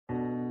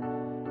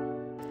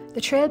The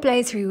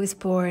Trailblazery was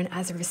born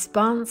as a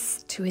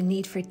response to a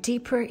need for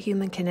deeper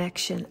human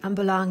connection and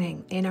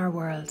belonging in our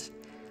world.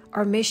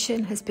 Our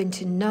mission has been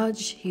to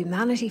nudge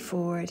humanity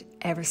forward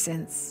ever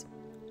since.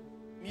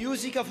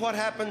 Music of what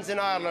happens in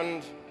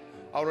Ireland,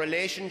 our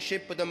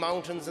relationship with the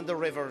mountains and the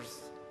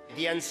rivers,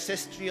 the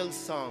ancestral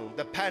song,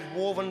 the path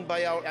woven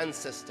by our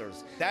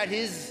ancestors, that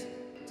is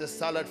the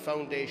solid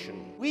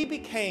foundation. We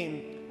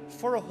became,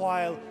 for a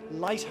while,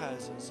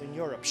 lighthouses in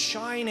Europe,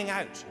 shining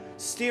out,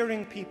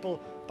 steering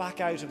people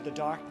back out of the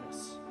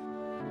darkness.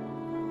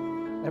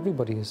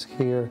 Everybody is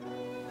here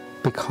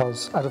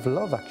because, out of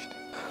love actually,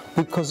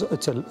 because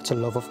it's a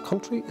love of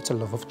country, it's a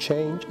love of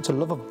change, it's a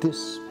love of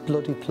this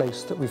bloody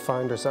place that we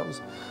find ourselves,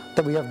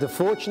 that we have the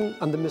fortune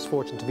and the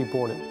misfortune to be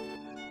born in.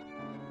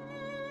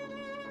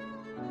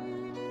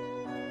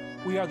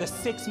 We are the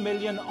 6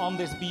 million on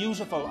this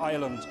beautiful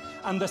island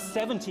and the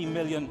 70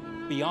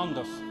 million beyond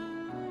it.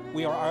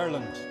 We are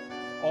Ireland,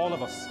 all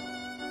of us.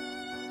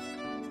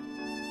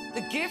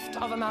 The gift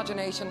of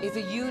imagination is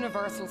a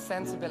universal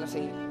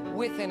sensibility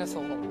within us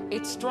all.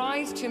 It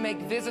strives to make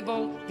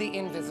visible the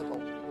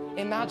invisible.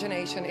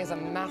 Imagination is a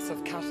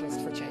massive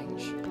catalyst for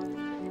change.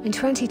 In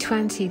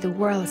 2020, the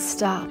world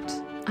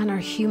stopped and our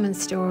human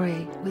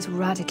story was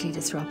radically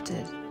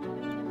disrupted.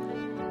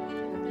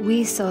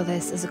 We saw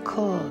this as a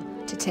call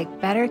to take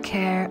better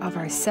care of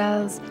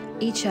ourselves,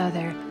 each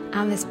other,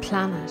 and this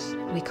planet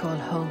we call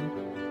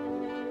home.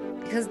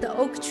 Because the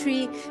oak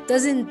tree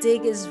doesn't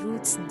dig its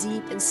roots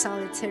deep and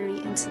solitary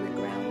into the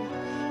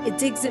ground. It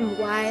digs in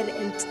wide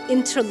and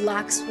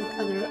interlocks with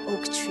other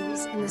oak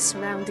trees in the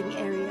surrounding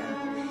area.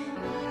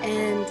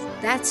 And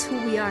that's who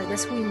we are,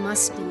 that's who we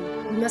must be.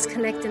 We must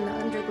connect in the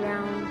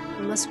underground,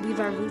 we must weave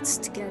our roots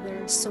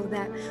together so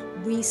that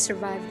we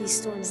survive these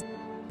storms.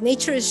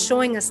 Nature is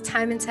showing us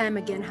time and time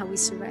again how we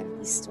survive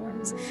these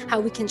storms,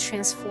 how we can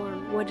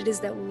transform, what it is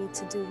that we need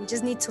to do. We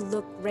just need to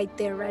look right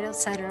there, right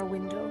outside our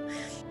window.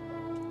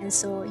 And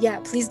so, yeah,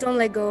 please don't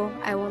let go.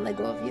 I won't let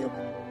go of you.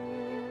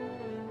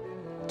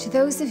 To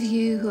those of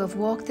you who have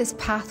walked this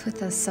path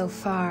with us so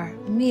far,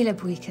 Míle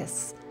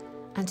buíochas.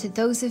 And to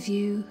those of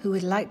you who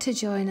would like to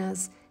join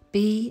us,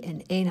 be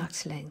in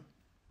éineacht linn.